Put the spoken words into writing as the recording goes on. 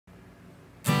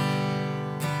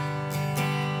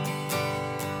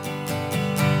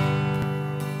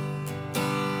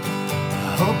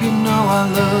you know I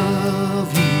love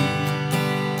you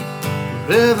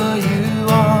wherever you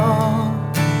are.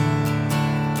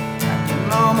 I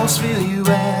can almost feel you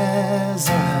as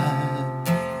I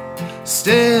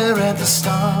stare at the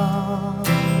stars.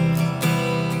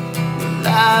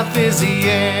 Life is the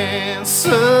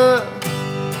answer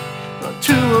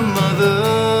to a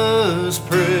mother's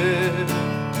prayer.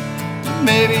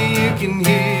 Maybe you can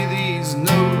hear these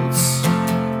notes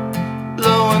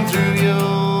blowing through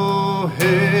your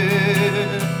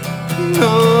head.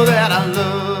 Know that I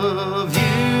love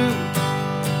you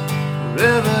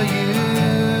wherever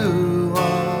you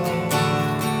are.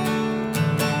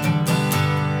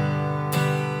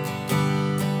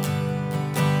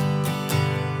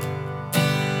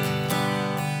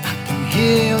 I can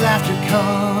hear laughter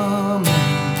coming.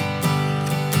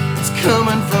 It's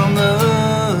coming from the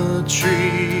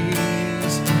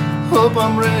trees. Hope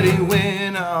I'm ready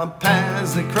when our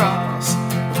paths they cross.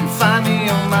 You find me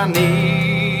on my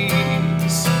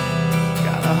knees.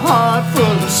 Got a heart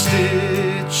full of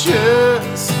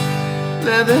stitches,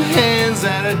 leather hands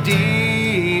that are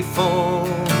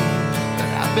deformed. But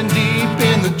I've been deep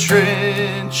in the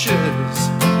trenches,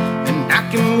 and I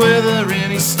can weather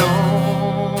any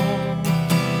storm.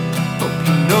 Hope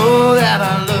you know that I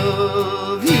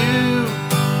love you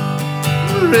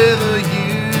wherever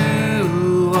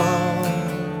you are.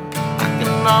 I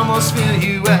can almost feel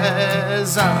you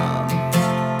as I'm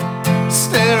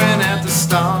staring at the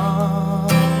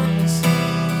stars.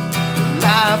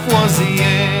 Life was the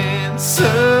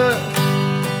answer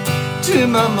to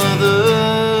my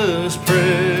mother's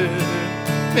prayer.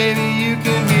 Maybe you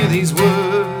can hear these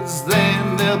words,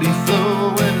 then they'll be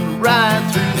flowing right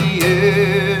through the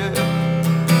air.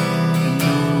 And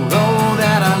know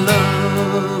that I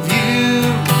love you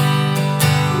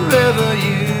wherever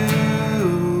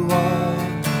you are.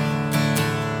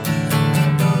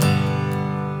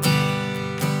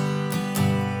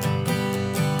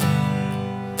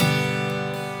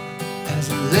 As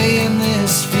I lay in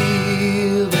this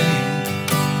field and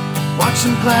watch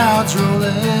some clouds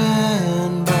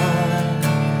rolling by,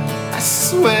 I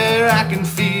swear I can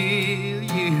feel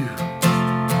you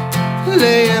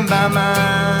laying by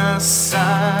my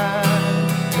side.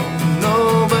 Don't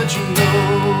know, but you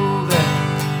know that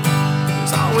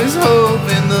there's always hope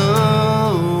in the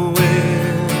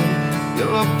wind.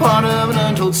 You're a part of an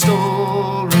untold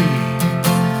story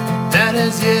that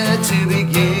has yet to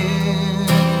begin.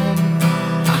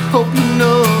 I hope you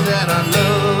know that I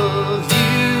love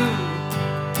you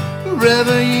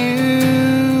wherever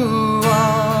you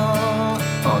are.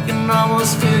 I can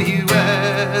almost feel you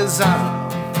as I'm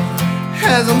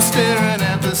staring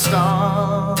at the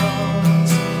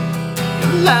stars.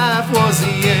 Your life was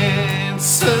the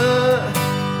answer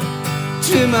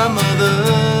to my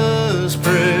mother's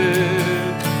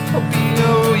prayer. Hope you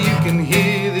know you can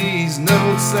hear these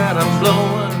notes that I'm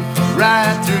blowing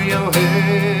right through your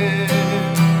head.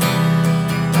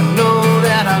 I know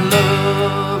that I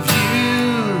love you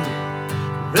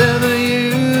wherever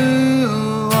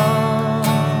you are.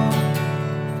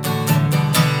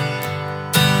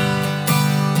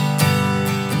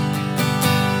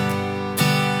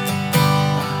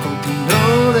 I hope you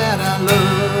know that I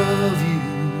love you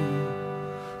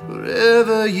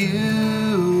wherever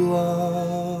you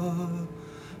are.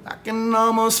 I can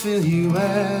almost feel you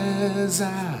as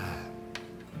I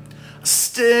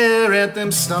stare at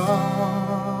them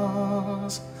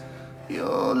stars.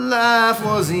 Your life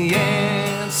was the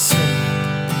answer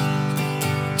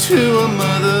to a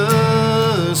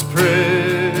mother's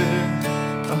prayer.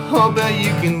 I hope that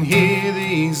you can hear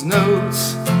these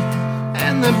notes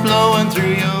and they're blowing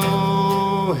through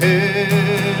your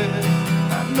head.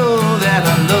 I know that I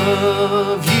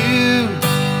love you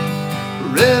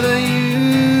wherever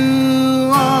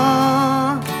you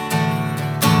are.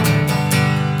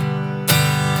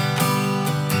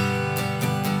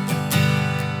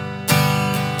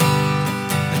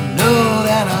 I know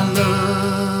that I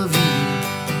love